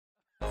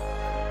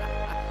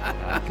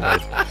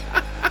Good.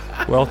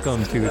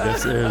 Welcome to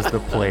This Is the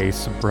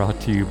Place, brought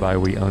to you by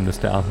We Own This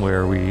Town,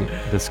 where we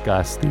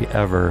discuss the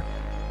ever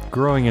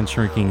growing and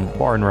shrinking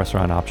bar and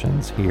restaurant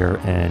options here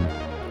in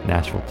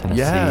Nashville, Tennessee.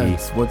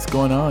 Yes, what's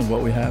going on?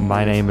 What we have?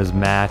 My name is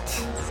Matt.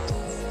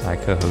 My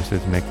co-host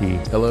is Mickey.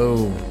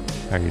 Hello.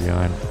 How are you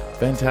doing?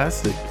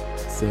 Fantastic.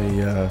 It's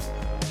a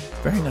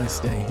very nice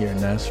day here in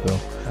Nashville.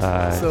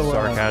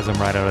 Sarcasm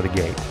right out of the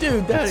gate.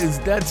 Dude,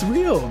 that's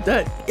real.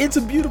 It's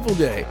a beautiful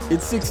day.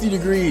 It's 60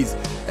 degrees,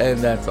 and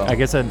that's all. I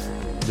guess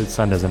the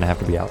sun doesn't have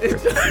to be out there.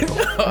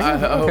 I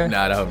hope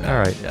not. All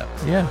right.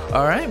 Yeah.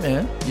 All right,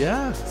 man.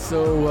 Yeah.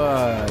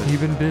 So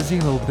You've been busy,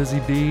 a little busy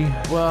bee.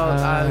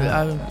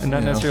 well,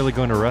 Not necessarily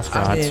going to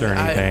restaurants or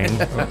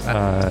anything.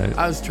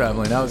 I was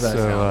traveling. I was out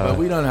of town, but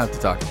we don't have to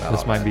talk about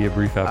this. Might be a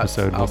brief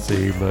episode. We'll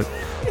see. But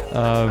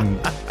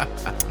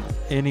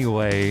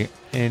anyway,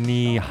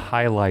 any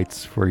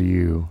highlights for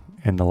you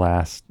in the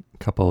last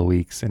couple of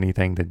weeks?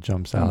 Anything that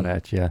jumps out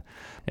at you?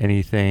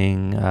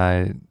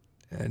 Anything?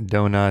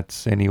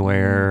 Donuts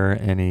anywhere?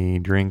 Any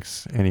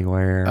drinks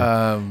anywhere?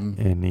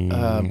 The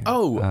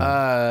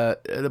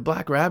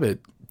Black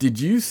Rabbit. Did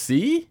you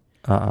see?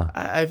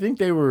 I think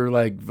they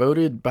were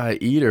voted by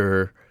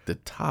Eater the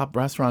top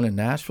restaurant in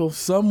Nashville.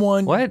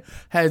 Someone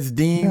has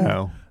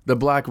deemed the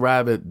Black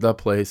Rabbit the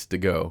place to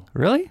go.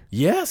 Really?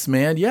 Yes,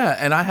 man. Yeah,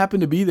 and I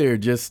happened to be there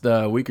just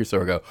a week or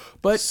so ago.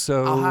 But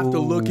I'll have to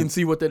look and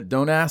see what that.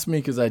 Don't ask me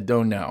because I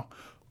don't know.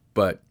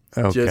 But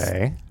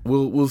okay,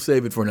 we'll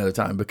save it for another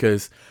time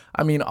because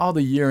all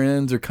the year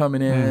ends are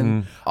coming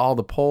in, all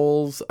the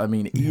polls.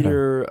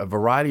 Eater, a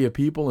variety of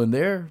people, and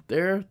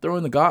they're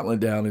throwing the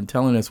gauntlet down and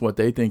telling us what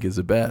they think is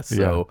the best.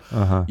 So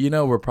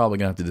we're probably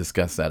gonna have to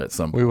discuss that at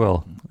some point. We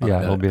will.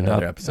 Yeah, it'll be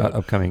another episode.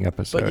 Upcoming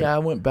episode. But yeah, I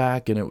went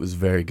back and it was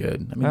very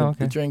good.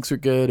 The drinks were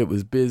good. It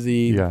was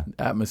busy. Yeah.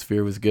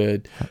 Atmosphere was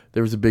good.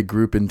 There was a big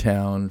group in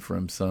town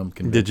from some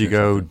convention. Did you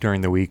go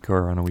during the week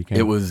or on a weekend?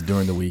 It was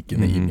during the week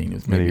in the evening. It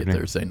was maybe a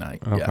Thursday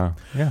night. Okay.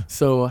 Yeah.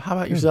 So how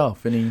about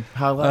yourself? Any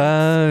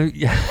highlights?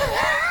 Yeah.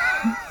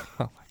 Oh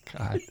my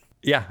God.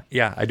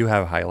 Yeah. I do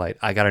have a highlight.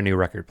 I got a new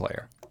record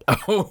player.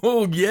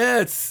 Oh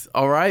yes.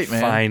 All right,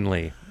 man.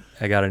 Finally,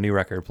 I got a new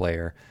record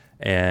player,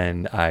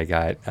 and I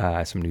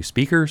got some new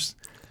speakers,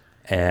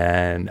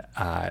 and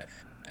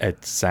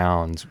it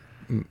sounds,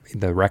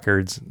 the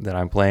records that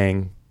I'm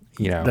playing,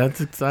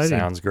 that's exciting.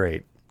 Sounds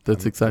great.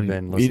 That's exciting. I've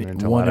been listening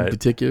to one in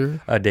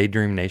particular.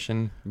 Daydream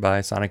Nation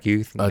by Sonic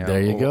Youth.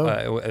 There you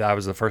go. That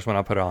was the first one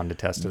I put on to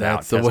test it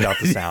out. Test out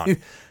the sound.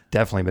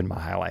 Definitely been my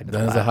highlight.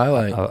 That is a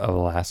highlight of the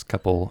last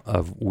couple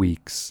of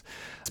weeks.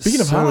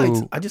 Speaking of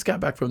highlights, I just got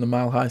back from the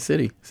Mile High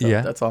City. So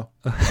that's all.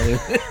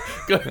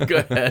 Go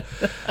ahead.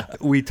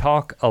 We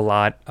talk a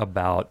lot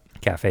about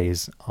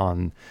cafes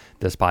on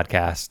this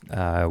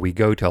podcast. We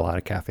go to a lot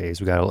of cafes.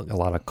 We got a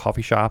lot of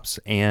coffee shops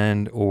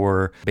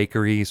or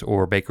bakeries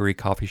or bakery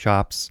coffee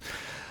shops,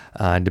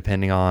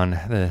 depending on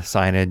the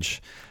signage.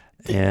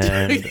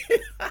 And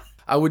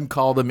I wouldn't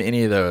call them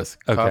any of those.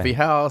 Okay. Coffee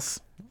house.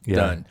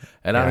 Done.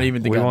 And I don't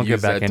even think we I've won't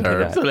used get back that into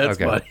term, that. so that's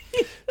funny.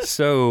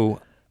 So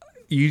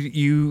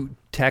you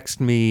text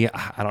me,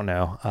 I don't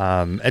know,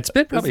 it's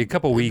been probably a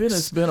couple weeks.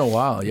 It's been a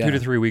while, 2 to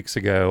 3 weeks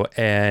ago,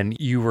 and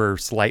you were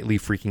slightly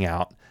freaking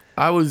out.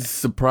 I was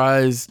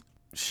surprised,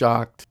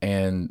 shocked,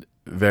 and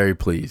very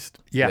pleased.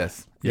 Yeah.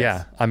 Yes.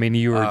 Yeah.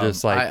 You were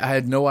just like... I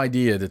had no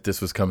idea that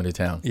this was coming to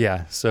town.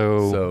 Yeah.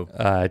 So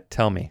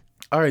tell me.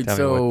 All right.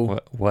 Tell me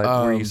what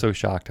were you so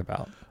shocked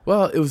about?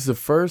 Well, it was the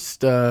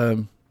first...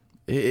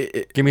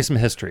 Give me some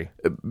history.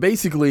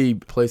 Basically,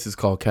 place is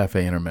called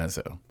Cafe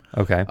Intermezzo.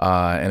 Okay.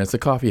 And it's a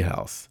coffee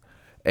house.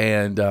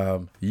 And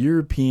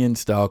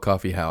European-style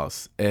coffee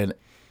house. And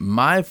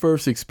my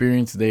first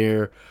experience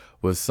there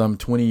was some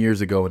 20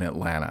 years ago in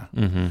Atlanta.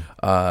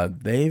 Mm-hmm.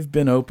 They've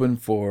been open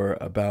for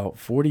about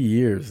 40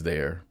 years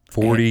there.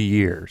 40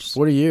 years.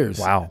 40 years.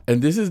 Wow.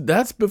 And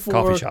that's before...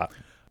 Coffee shop.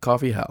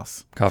 Coffee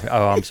house. Coffee.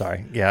 Oh, I'm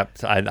sorry. Yeah,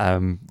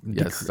 I'm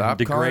stop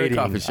degrading.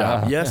 Calling it coffee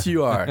shop. Yes,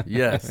 you are.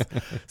 Yes.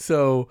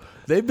 So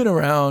they've been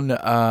around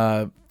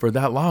for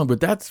that long, but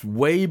that's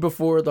way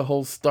before the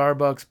whole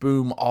Starbucks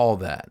boom, all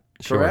that.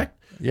 Sure. Correct?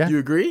 Yeah. You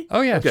agree?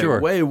 Oh, yeah, okay,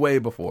 sure. Way, way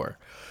before.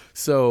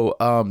 So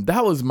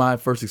that was my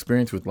first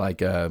experience with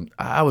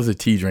I was a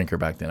tea drinker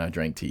back then. I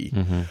drank tea.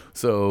 Mm-hmm.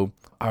 So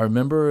I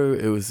remember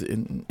it was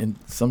in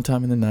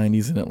sometime in the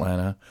 90s in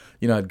Atlanta.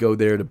 I'd go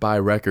there to buy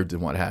records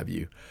and what have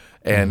you.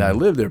 And I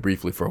lived there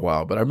briefly for a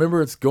while, but I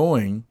remember it's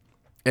going,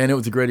 and it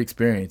was a great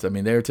experience. We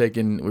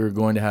were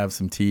going to have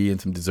some tea and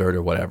some dessert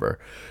or whatever.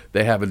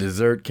 They have a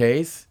dessert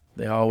case.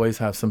 They always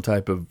have some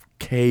type of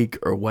cake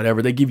or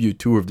whatever. They give you a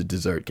tour of the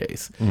dessert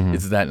case. Mm-hmm.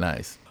 It's that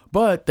nice.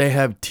 But they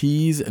have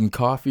teas and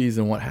coffees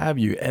and what have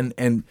you.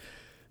 And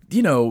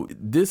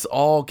this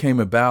all came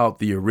about,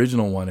 the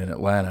original one in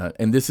Atlanta,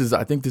 and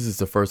I think this is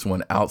the first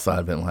one outside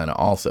of Atlanta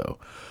also,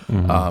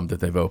 that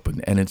they've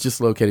opened, and it's just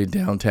located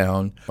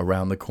downtown,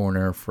 around the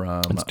corner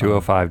from. It's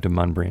 205 to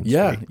Munbreen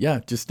Street. Yeah,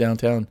 just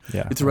downtown.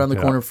 Yeah, it's around the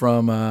corner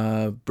from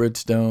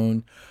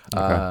Bridgestone,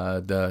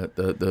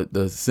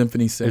 the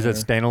Symphony Center. Is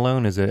it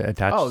standalone? Is it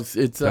attached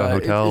to a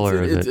hotel,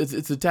 or is it?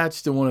 It's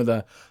attached to one of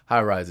the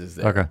high rises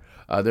there. Okay.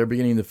 They're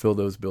beginning to fill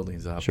those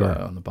buildings up Sure.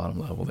 on the bottom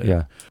level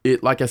there. Yeah.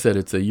 Like I said,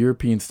 it's a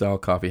European-style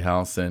coffee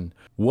house, and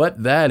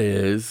what that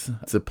is,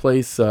 it's a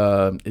place,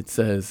 it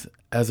says,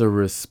 as a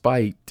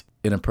respite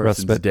in a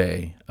person's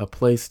day, a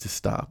place to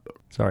stop,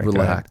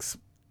 relax,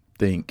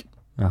 think,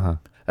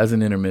 as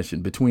an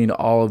intermission between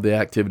all of the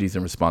activities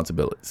and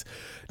responsibilities.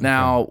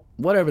 Now,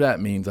 whatever that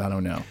means, I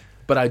don't know.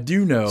 But I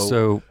do know,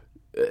 So,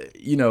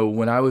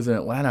 when I was in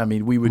Atlanta, I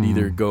mean, we would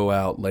either go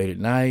out late at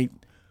night,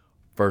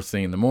 first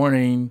thing in the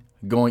morning,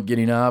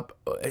 getting up.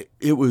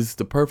 It was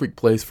the perfect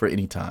place for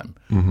any time.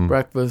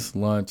 Breakfast,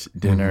 lunch,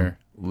 dinner,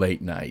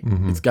 late night.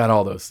 It's got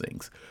all those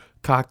things.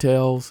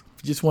 Cocktails,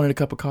 if you just wanted a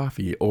cup of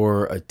coffee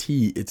or a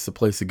tea, it's the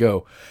place to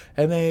go.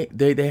 And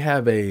they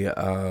have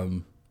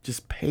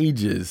just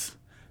pages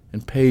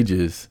and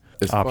pages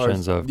as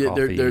options far as, of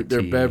coffee, their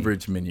tea,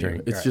 beverage menu.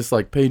 drink, It's right. just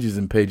like pages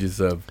and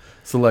pages of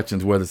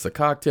selections, whether it's a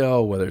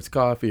cocktail, whether it's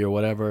coffee or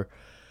whatever.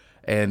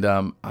 And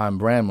I'm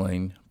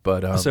rambling.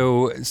 But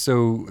so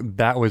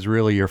that was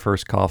really your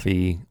first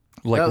coffee,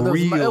 like That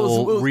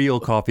was real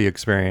coffee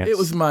experience.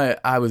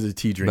 I was a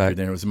tea drinker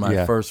then. It was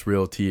my first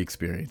real tea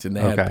experience. And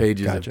they had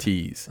pages of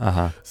teas.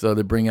 So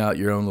they bring out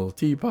your own little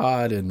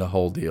teapot and the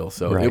whole deal.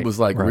 So it was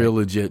like real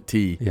legit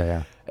tea.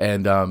 Yeah.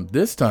 And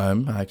this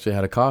time I actually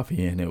had a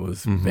coffee and it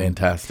was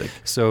fantastic.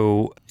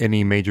 So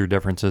any major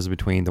differences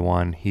between the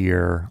one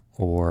here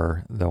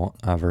or the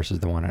versus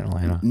the one in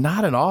Atlanta?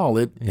 Not at all.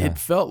 It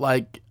felt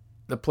like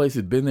the place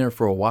had been there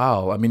for a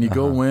while. I mean, you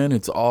go in,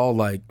 it's all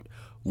like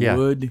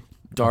wood,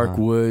 dark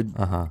wood,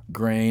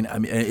 grain. I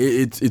mean,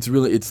 it's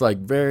really, it's like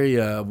very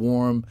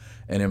warm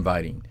and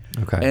inviting.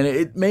 Okay. And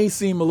it may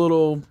seem a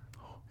little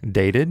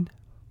Dated?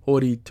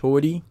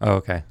 hoity-toity. Oh,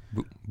 okay.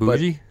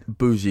 Bougie?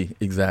 Bougie,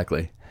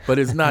 exactly. But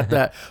it's not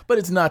that.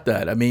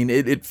 I mean,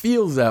 it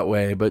feels that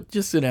way, but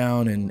just sit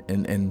down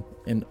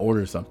and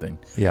order something.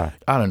 Yeah.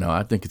 I don't know.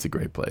 I think it's a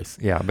great place.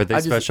 Yeah, but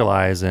they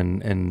specialize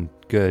in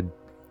good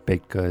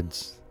baked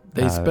goods.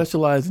 They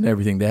specialize in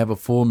everything. They have a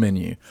full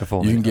menu. You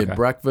can get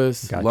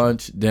breakfast,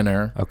 lunch,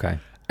 dinner. Okay.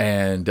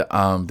 And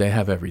they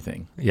have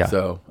everything. Yeah.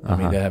 So, I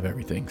mean, they have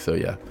everything. So,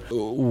 yeah.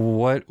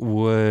 What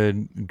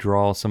would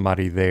draw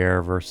somebody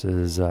there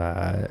versus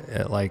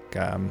like,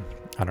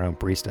 I don't know,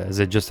 barista? Is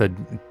it just a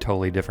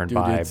totally different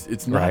vibe?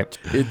 It's not. Right?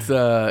 It's,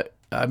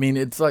 I mean,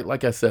 it's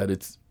like I said,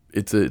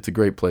 it's a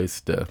great place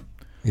to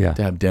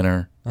have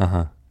dinner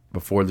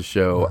before the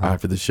show,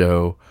 after the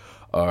show,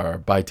 or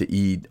bite to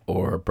eat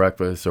or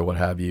breakfast or what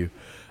have you.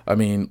 I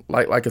mean,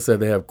 like I said,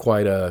 they have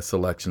quite a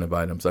selection of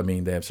items. I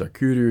mean, they have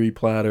charcuterie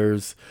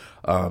platters.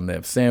 They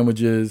have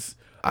sandwiches.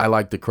 I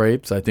like the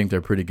crepes. I think they're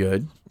pretty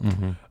good.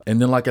 And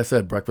then, like I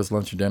said, breakfast,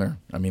 lunch, or dinner.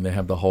 I mean, they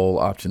have the whole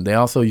option. They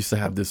also used to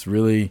have this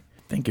really,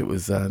 I think it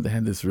was, they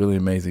had this really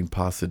amazing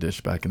pasta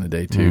dish back in the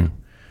day, too.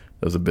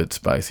 That was a bit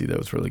spicy. That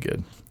was really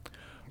good.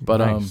 But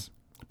nice.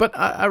 But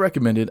I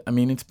recommend it. I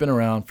mean, it's been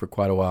around for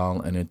quite a while,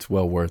 and it's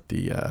well worth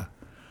the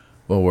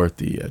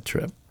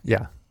trip.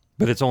 Yeah.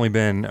 But it's only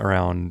been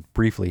around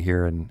briefly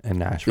here in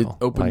Nashville.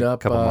 It opened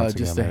up a couple months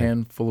just ago, a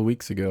handful of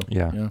weeks ago.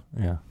 Yeah.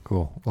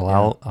 Cool.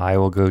 Well, I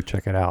will go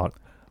check it out,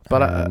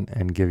 but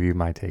and give you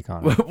my take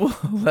on it. Well,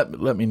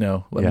 let me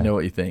know. Let me know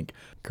what you think.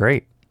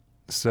 Great.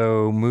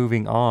 So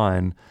moving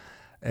on,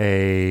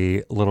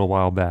 a little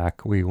while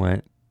back, we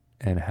went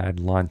and had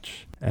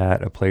lunch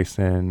at a place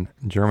in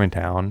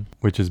Germantown,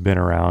 which has been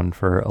around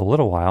for a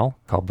little while,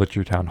 called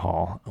Butchertown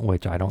Hall,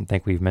 which I don't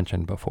think we've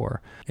mentioned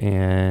before.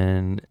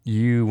 And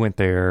you went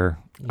there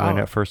when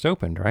it first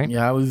opened, right?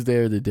 Yeah, I was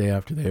there the day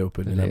after they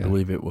opened, and I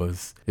believe it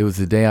was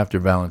the day after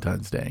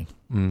Valentine's Day.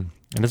 And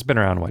it's been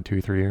around,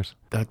 2-3 years?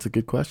 That's a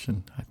good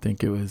question. I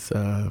think it was,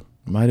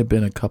 might have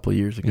been a couple of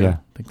years ago. I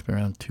think it's been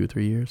around 2 or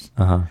 3 years.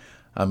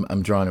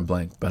 I'm drawing a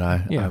blank, but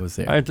I was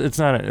there. It's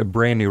not a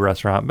brand new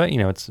restaurant, but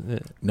it's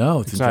in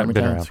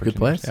Germantown. It's a good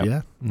place.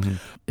 Yeah.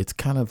 It's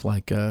kind of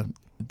like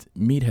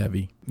meat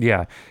heavy.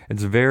 Yeah,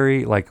 it's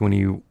very like when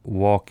you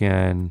walk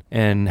in,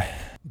 and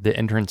the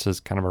entrance is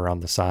kind of around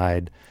the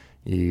side.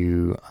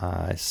 You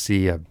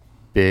see a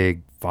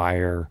big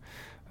fire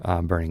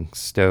burning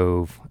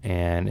stove,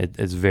 and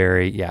it's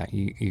very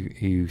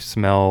You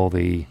smell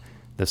the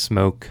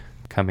smoke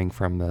coming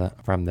from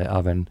the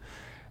oven.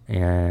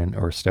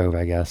 Or stove,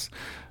 I guess,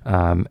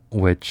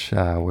 which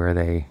where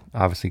they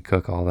obviously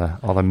cook all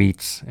the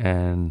meats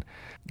and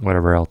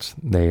whatever else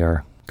they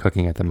are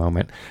cooking at the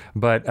moment.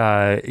 But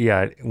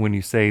when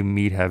you say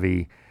meat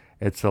heavy,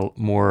 it's a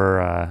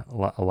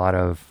lot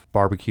of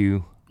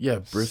barbecue. Yeah,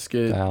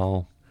 brisket.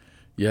 Style.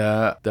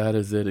 Yeah, that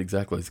is it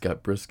exactly. It's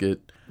got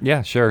brisket.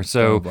 Yeah, sure.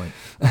 So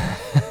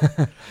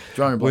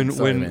drawing a blank.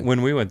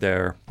 when we went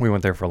there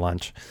for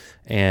lunch,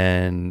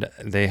 and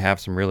they have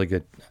some really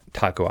good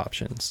taco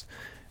options.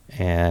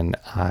 And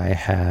I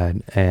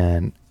had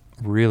an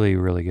really,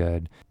 really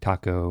good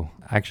taco.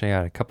 Actually, I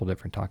had a couple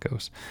different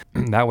tacos.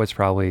 That was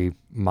probably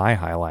my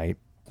highlight,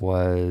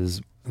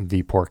 was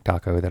the pork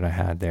taco that I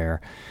had there.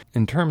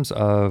 In terms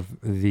of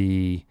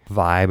the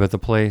vibe of the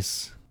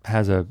place,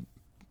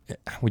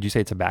 would you say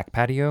it's a back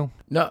patio?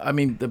 No, I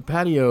mean, the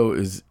patio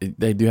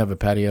they do have a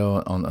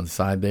patio on the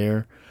side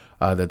there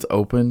that's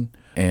open.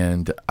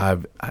 And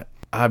I've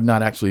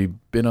not actually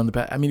been on the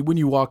patio. I mean, when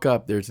you walk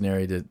up, there's an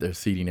area, there's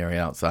seating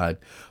area outside.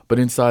 But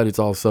inside, it's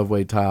all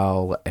Subway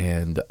tile,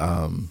 and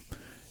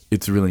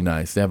it's really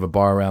nice. They have a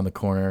bar around the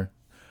corner.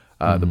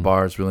 The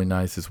bar is really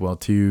nice as well,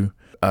 too.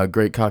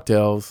 Great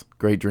cocktails,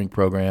 great drink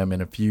program,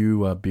 and a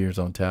few beers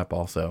on tap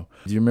also.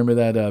 Do you remember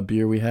that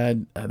beer we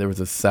had? There was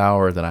a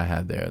sour that I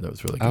had there that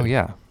was really good. Oh,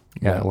 yeah.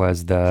 Yeah, it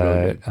was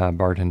the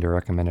bartender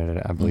recommended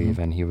it, I believe,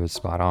 and he was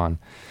spot on.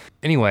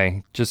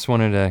 Anyway, just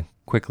wanted to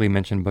quickly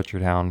mention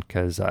Butchertown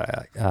because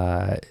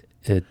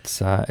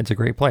it's a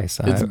great place.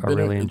 I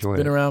really enjoyed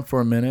it. It's been around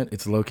for a minute.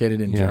 It's located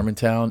in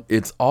Germantown.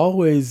 It's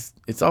always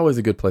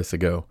a good place to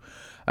go.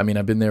 I mean,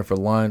 I've been there for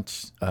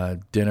lunch,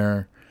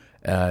 dinner.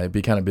 It'd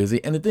be kind of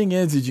busy. And the thing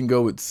is you can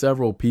go with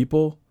several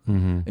people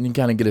and you can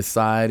kind of get a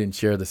side and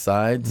share the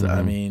sides.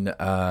 I mean,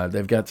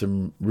 they've got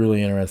some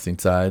really interesting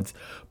sides.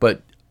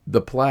 But the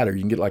platter,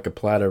 you can get like a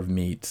platter of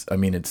meats. I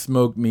mean, it's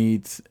smoked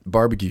meats,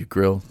 barbecue,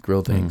 grill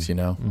things, you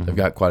know. They've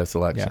got quite a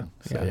selection.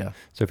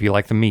 So if you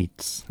like the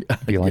meats,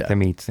 the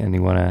meats and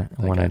you want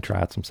to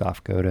try out some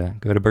stuff, go to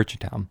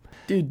Butchertown.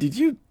 Dude, did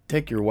you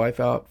take your wife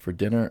out for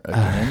dinner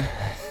again?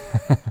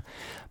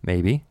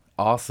 Maybe.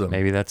 Awesome.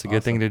 Maybe that's a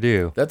good thing to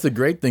do. That's a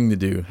great thing to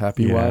do.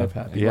 Happy wife,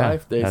 happy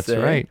life, they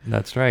say.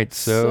 That's right.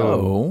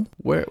 So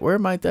where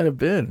might that have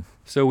been?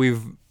 So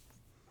we've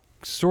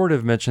sort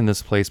of mentioned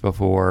this place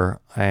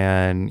before,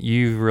 and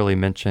you've really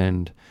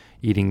mentioned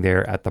eating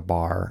there at the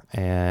bar,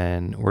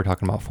 and we're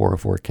talking about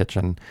 404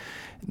 Kitchen.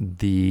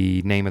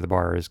 The name of the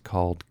bar is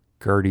called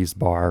Gertie's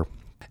Bar.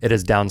 It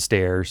is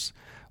downstairs.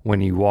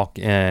 When you walk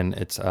in,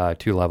 it's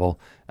 2-level.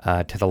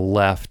 To the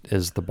left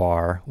is the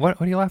bar.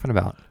 What are you laughing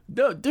about?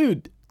 No,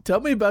 dude, tell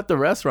me about the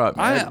restaurant,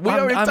 man.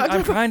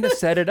 I'm trying to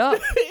set it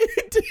up.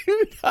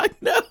 Dude, I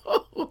know.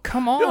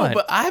 Come on. No,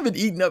 but I haven't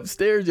eaten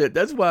upstairs yet.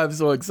 That's why I'm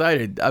so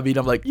excited. I mean,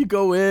 I'm like, you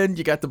go in,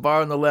 you got the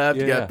bar on the left,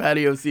 you got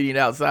patio seating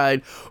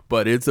outside,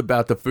 but it's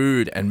about the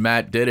food, and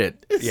Matt did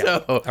it. Yeah.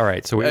 So, all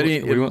right. So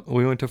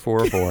we went to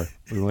 404.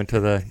 We went to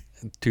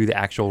the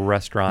actual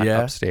restaurant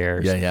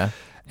upstairs. Yeah.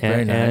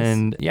 Very nice.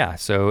 And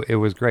so it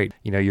was great.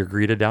 You know, you're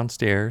greeted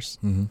downstairs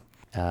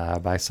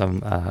by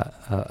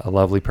a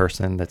lovely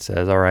person that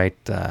says, all right,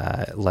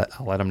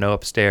 I'll let them know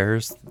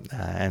upstairs.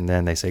 And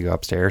then they say, go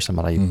upstairs.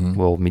 Somebody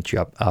will meet you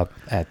up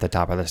at the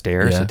top of the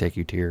stairs to take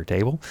you to your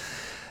table.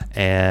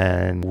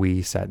 And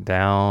we sat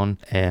down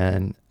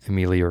and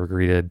immediately were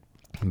greeted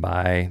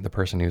by the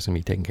person who's going to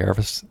be taking care of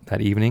us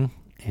that evening.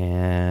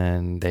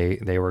 And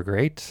they were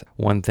great.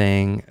 One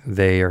thing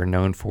they are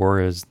known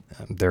for is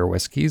their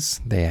whiskeys.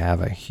 They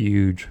have a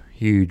huge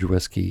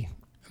whiskey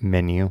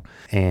menu,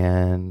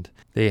 and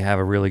they have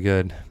a really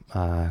good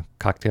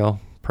cocktail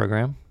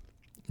program.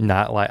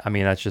 Not like, I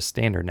mean, that's just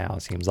standard now,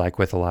 it seems like,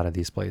 with a lot of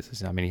these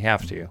places. I mean, you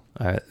have to.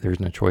 There's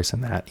no choice in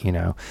that, you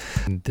know.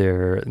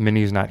 Their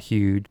menu's not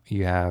huge.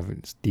 You have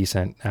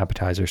decent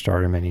appetizer,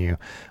 starter menu,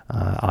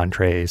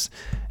 entrees,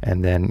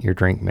 and then your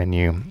drink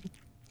menu.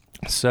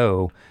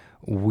 So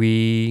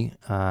we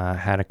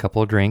had a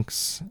couple of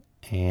drinks,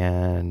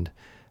 and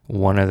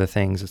one of the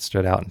things that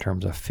stood out in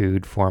terms of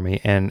food for me,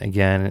 and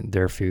again,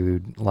 their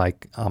food,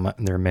 like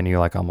their menu,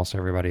 like almost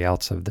everybody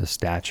else of this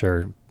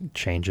stature,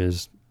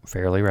 changes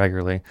fairly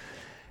regularly.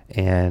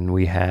 And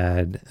we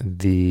had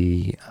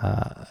the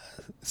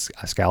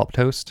scallop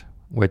toast,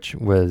 which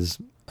was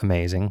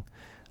amazing.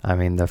 I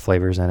mean, the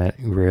flavors in it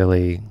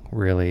really,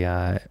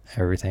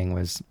 everything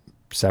was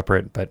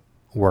separate but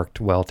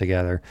worked well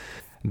together.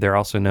 They're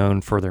also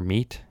known for their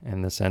meat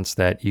in the sense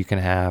that you can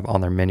have on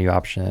their menu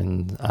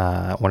option.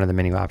 One of the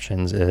menu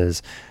options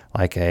is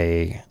like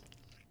I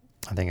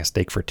think a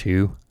steak for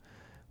two,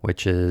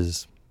 which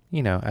is,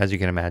 you know, as you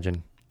can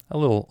imagine, a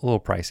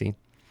little pricey.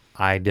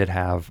 I did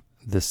have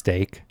the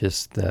steak,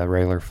 just the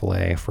regular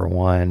filet for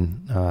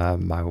one.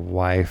 My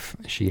wife,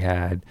 she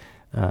had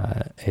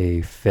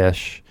a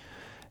fish,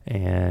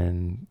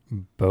 and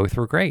both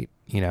were great.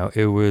 You know,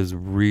 it was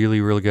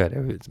really, really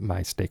good.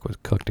 My steak was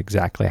cooked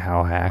exactly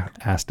how I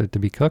asked it to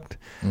be cooked.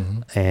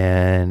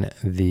 And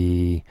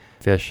the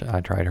fish,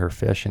 I tried her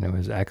fish, and it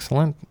was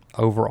excellent.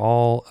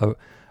 Overall,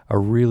 a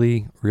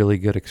really, really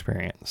good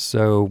experience.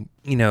 So,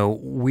 you know,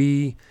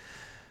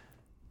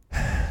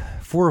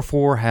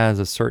 404 has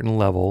a certain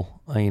level.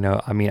 You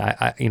know, I mean,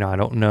 I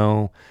don't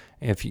know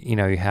if you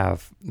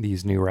have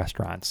these new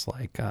restaurants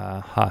like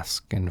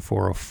Husk and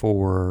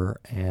 404,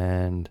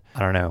 and I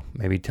don't know,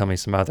 maybe tell me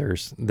some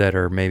others that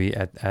are maybe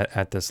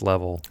at this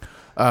level.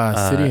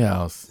 City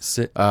House,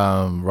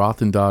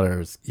 Roth and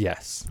Daughters.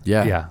 Yes.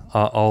 Yeah.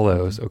 All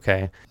those.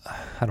 Okay.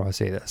 How do I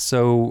say this?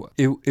 So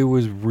it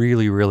was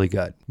really, really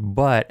good.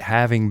 But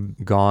having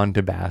gone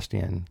to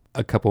Bastion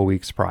a couple of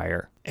weeks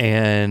prior,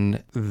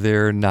 and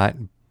there not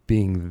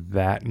being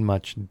that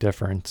much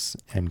difference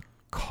in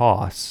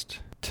cost,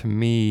 to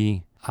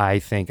me, I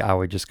think I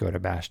would just go to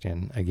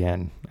Bastion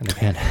again and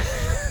again.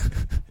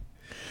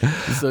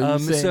 So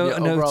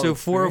so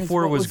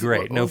 404 was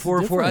great. No,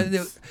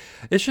 404.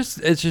 It's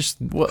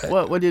just.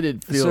 What did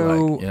it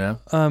feel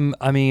like?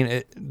 I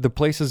mean, the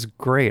place is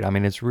great. I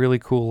mean, it's really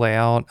cool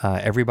layout.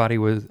 Everybody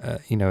was,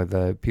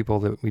 the people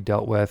that we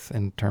dealt with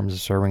in terms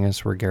of serving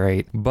us were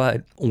great.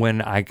 But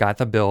when I got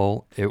the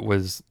bill, it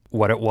was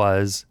what it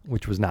was,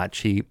 which was not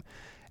cheap,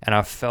 and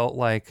I felt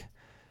like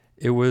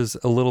it was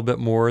a little bit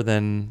more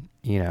than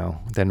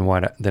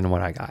what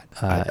I got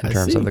in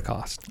terms of the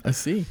cost. I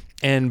see.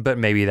 But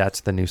maybe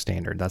that's the new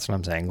standard. That's what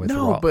I'm saying with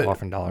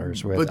Roth and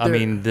Daughters.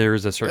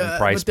 There's a certain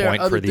price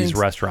point for these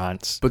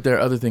restaurants. But there are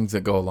other things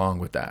that go along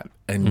with that,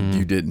 and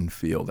you didn't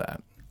feel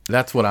that.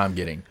 That's what I'm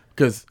getting.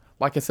 Because,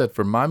 like I said,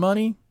 for my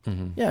money,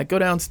 go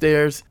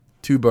downstairs,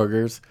 2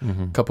 burgers,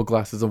 a couple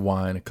glasses of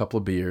wine, a couple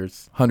of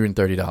beers,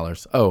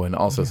 $130. Oh, and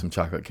also some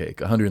chocolate cake,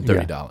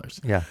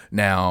 $130. Yeah.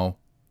 Now,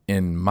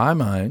 in my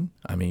mind,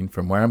 I mean,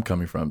 from where I'm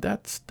coming from,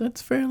 that's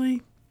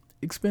fairly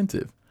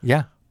expensive.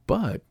 Yeah.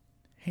 But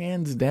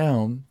hands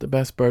down, the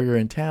best burger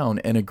in town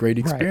and a great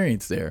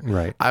experience there.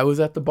 Right. I was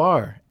at the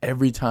bar.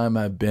 Every time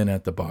I've been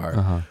at the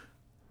bar,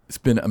 it's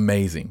been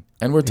amazing.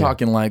 And we're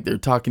talking like they're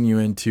talking you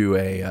into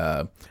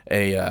a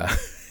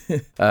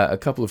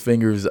couple of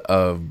fingers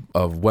of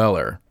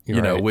Weller,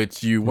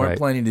 which you weren't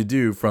planning to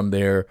do from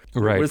their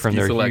whiskey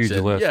selection.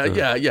 Huge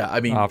list Yeah. I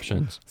mean,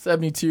 options,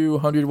 72,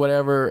 100,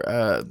 whatever.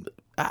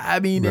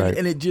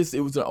 And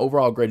it was an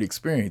overall great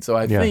experience. So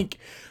I think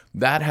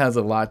that has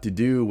a lot to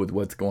do with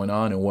what's going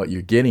on, and what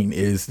you're getting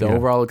is the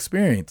overall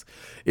experience.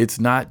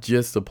 It's not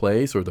just the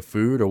place or the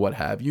food or what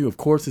have you. Of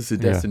course, it's a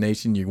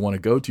destination you want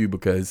to go to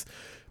because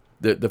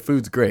the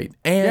food's great.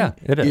 And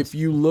it is. If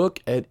you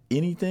look at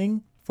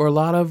anything, for a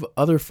lot of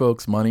other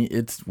folks' money,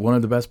 it's one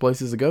of the best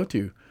places to go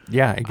to.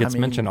 Yeah, it gets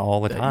mentioned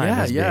all the time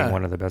as being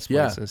one of the best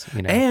places.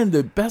 And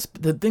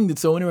the thing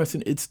that's so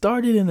interesting, it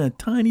started in a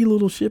tiny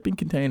little shipping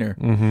container,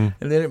 and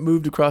then it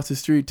moved across the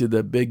street to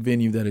the big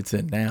venue that it's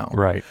in now.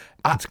 Right.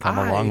 It's come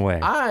a long way.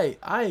 I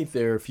ate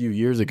there a few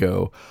years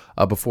ago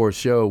before a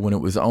show when it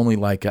was only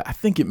like, I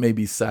think it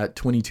maybe sat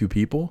 22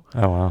 people.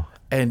 Oh, wow.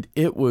 And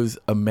it was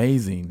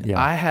amazing.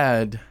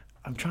 Yeah.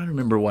 I'm trying to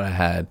remember what I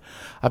had.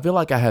 I feel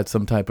like I had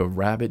some type of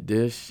rabbit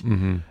dish,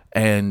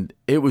 and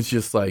it was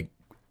just like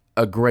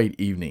a great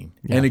evening.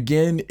 Yeah. And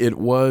again, it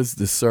was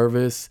the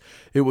service.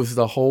 It was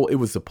the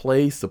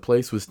place. The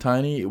place was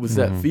tiny. It was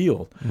that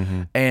feel.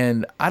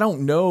 And I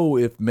don't know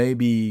if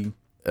maybe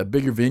a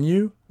bigger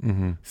venue,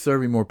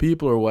 serving more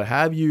people or what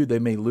have you, they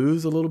may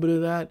lose a little bit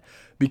of that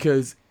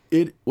because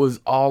it was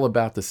all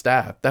about the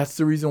staff. That's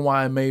the reason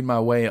why I made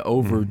my way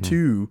over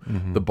to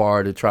the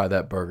bar to try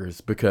that burgers,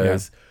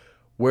 because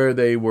where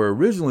they were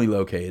originally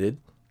located,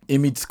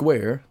 Image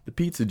Square, the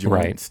pizza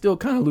joint, still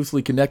kind of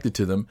loosely connected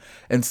to them.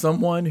 And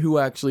someone who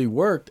actually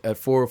worked at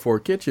 404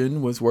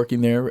 Kitchen was working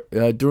there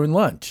during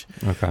lunch.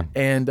 Okay.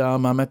 And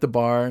I'm at the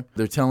bar.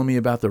 They're telling me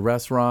about the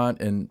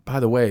restaurant. And by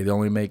the way, they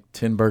only make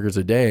 10 burgers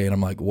a day. And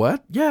I'm like,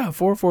 what? Yeah,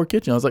 404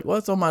 Kitchen. I was like, well,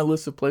 it's on my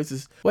list of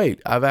places.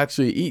 Wait, I've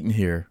actually eaten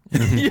here.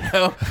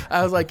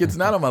 I was like, it's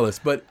not on my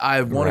list, but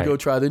I want to go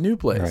try the new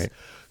place. Right.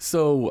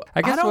 So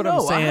I guess what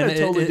I'm saying I had a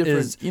totally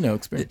different,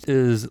 experience. It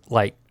is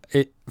like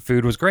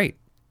food was great.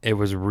 It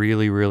was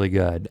really, really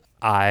good.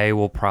 I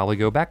will probably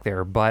go back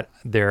there, but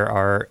there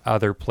are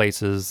other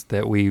places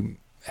that we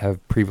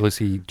have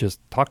previously just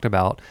talked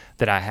about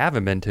that I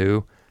haven't been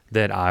to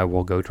that I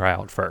will go try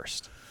out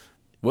first.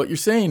 What you're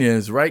saying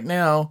is right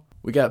now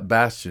we got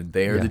Bastion.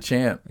 They are the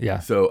champ. Yeah.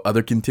 So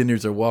other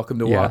contenders are welcome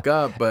to walk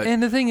up. But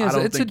and the thing is,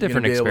 it's a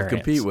different experience. To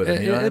compete with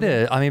them, it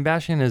is. I mean,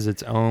 Bastion is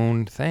its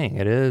own thing.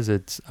 It is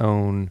its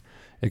own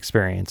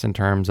experience in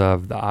terms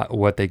of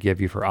what they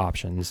give you for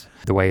options,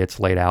 the way it's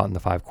laid out in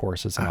the 5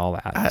 courses and all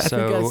that. I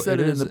think I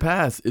said it in the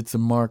past. It's a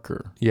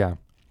marker. Yeah.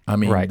 I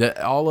mean,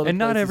 all of the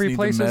not every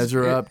place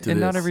measure up to and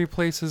this. Not every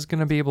place is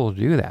going to be able to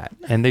do that,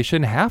 and they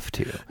shouldn't have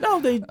to.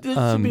 No, there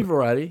should be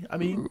variety. I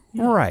mean,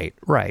 right.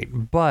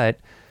 But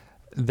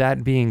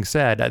that being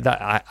said,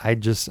 I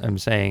just am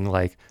saying,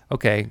 like,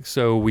 okay,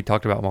 so we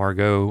talked about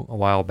Margot a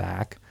while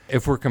back.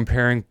 If we're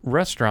comparing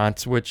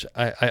restaurants, which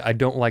I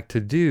don't like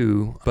to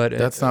do, but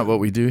that's not what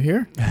we do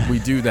here. We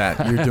do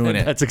that. You're doing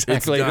it. That's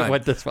exactly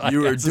what this podcast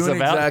you are is doing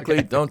about.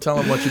 Exactly. Don't tell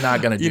them what you're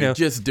not going to do.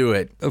 Just do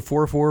it.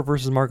 404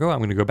 versus Margot. I'm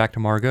going to go back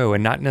to Margot,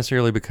 and not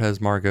necessarily because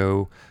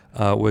Margot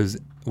was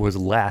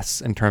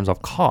less in terms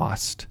of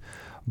cost,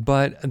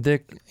 But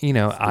it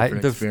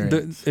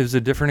was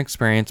a different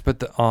experience.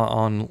 But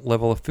on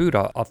level of food,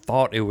 I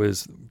thought it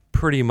was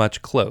pretty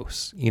much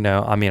close.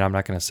 I mean, I'm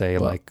not going to say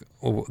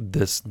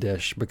this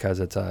dish because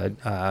it's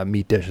a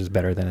meat dish is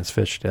better than its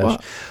fish dish,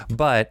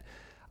 but.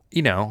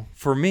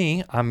 For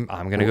me, I'm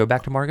going to go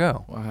back to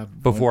Margot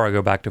before I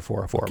go back to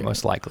 404,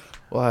 most likely.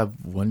 Well, I have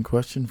one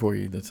question for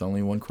you. That's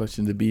only one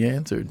question to be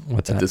answered.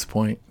 What's that? At this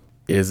point?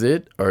 Is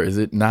it or is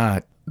it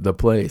not the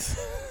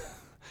place?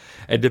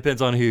 It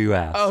depends on who you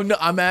ask. Oh, no,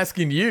 I'm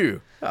asking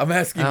you. Oh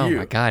my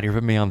God, you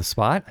put me on the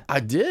spot?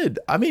 I did.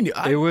 I mean,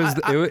 it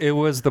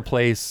was the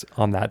place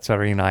on that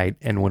Saturday night,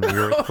 and when we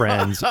were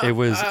friends, it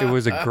was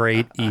a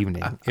great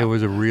evening. It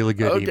was a really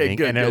good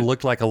evening, and it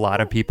looked like a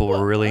lot of people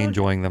were really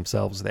enjoying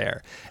themselves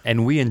there,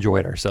 and we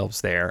enjoyed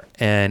ourselves there,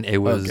 and it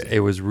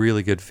was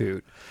really good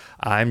food.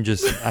 I'm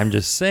just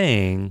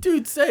saying,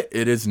 dude, say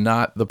it is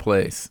not the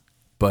place,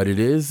 but it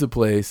is the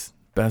place.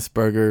 Best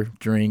burger,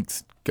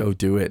 drinks, go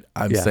do it.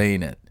 I'm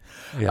saying it.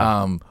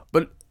 Yeah.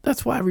 But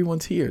that's why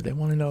everyone's here. They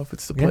want to know if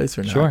it's the place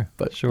or not. Sure.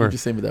 But you're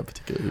just saying with that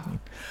particular evening.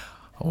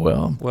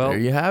 Well, there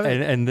you have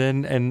it.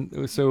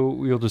 And so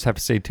we'll just have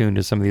to stay tuned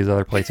to some of these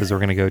other places we're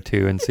going to go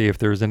to and see if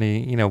there's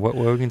any, what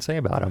we can say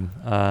about them.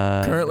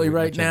 Currently,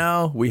 right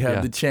now, we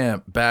have the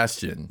champ,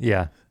 Bastion.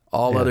 Yeah.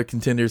 All other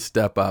contenders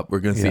step up. We're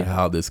going to see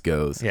how this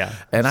goes. Yeah.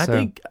 And I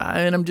think,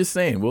 and I'm just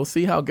saying, we'll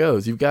see how it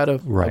goes. You've got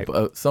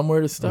somewhere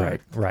to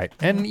start. Right.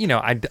 And,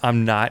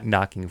 I'm not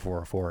knocking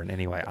 404 in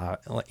any way.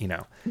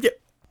 Yeah.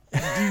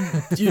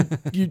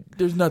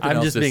 There's nothing I'm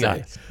else just to being say.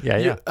 honest.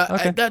 Yeah.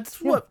 Okay. That's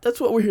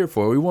what we're here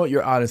for. We want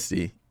your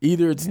honesty.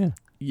 Either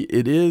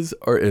it is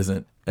or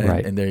isn't.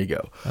 And there you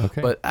go.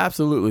 Okay. But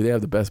absolutely, they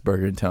have the best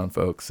burger in town,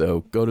 folks.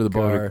 So go to the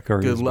bar.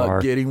 Good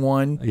luck getting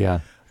one. Yeah.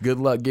 Good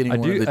luck getting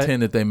one of the 10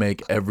 that they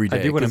make every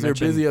day. Because they're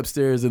busy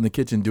upstairs in the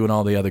kitchen doing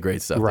all the other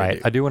great stuff.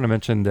 Right. I do want to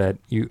mention that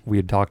we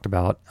had talked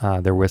about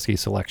their whiskey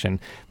selection.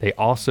 They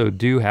also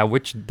do have,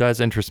 which does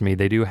interest me,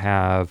 they do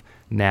have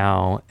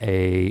now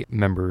a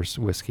members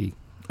whiskey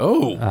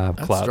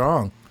that's club.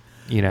 Strong.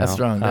 That's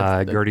strong.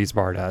 Gertie's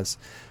Bar does.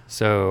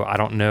 So I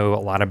don't know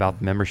a lot about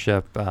the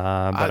membership, but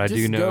I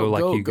do know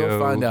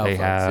they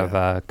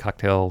have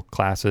cocktail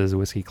classes,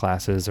 whiskey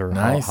classes, or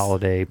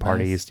holiday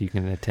parties you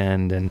can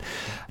attend. And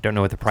I don't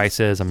know what the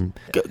price is. I'm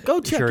go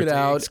check sure it it's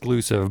out.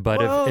 Exclusive,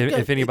 but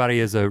if anybody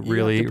is a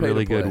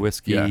really good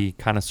whiskey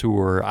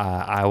connoisseur,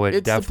 I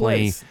would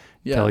definitely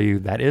tell you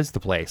that is the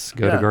place.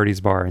 Go to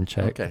Gertie's Bar and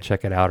check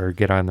it out, or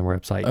get on the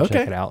website and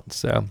check it out.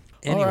 So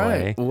anyway, all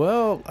right.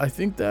 Well, I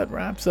think that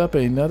wraps up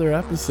another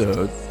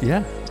episode.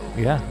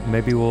 Yeah,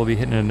 maybe we'll be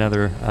hitting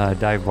another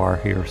dive bar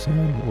here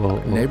soon.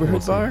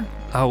 Neighborhood bar?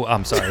 Oh,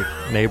 I'm sorry.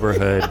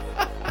 Neighborhood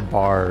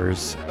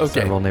bars. Okay.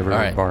 Several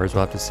neighborhood bars.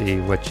 We'll have to see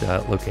which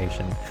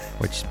location,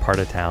 which part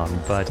of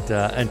town. But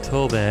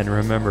until then,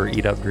 remember,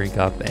 eat up, drink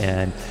up,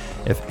 and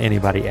if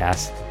anybody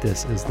asks,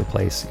 this is the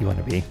place you want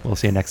to be. We'll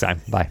see you next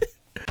time. Bye.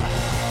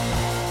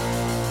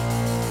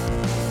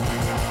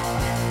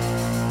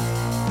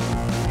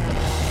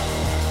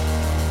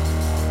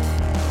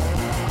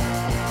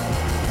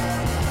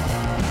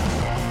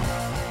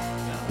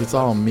 It's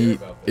all meat.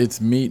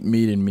 It's meat,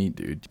 and meat,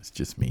 dude. It's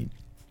just meat.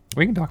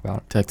 We can talk about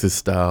it. Texas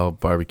style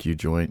barbecue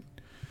joint.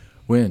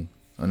 When?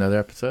 Another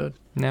episode?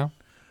 No.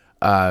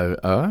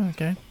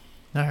 Okay.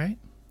 All right.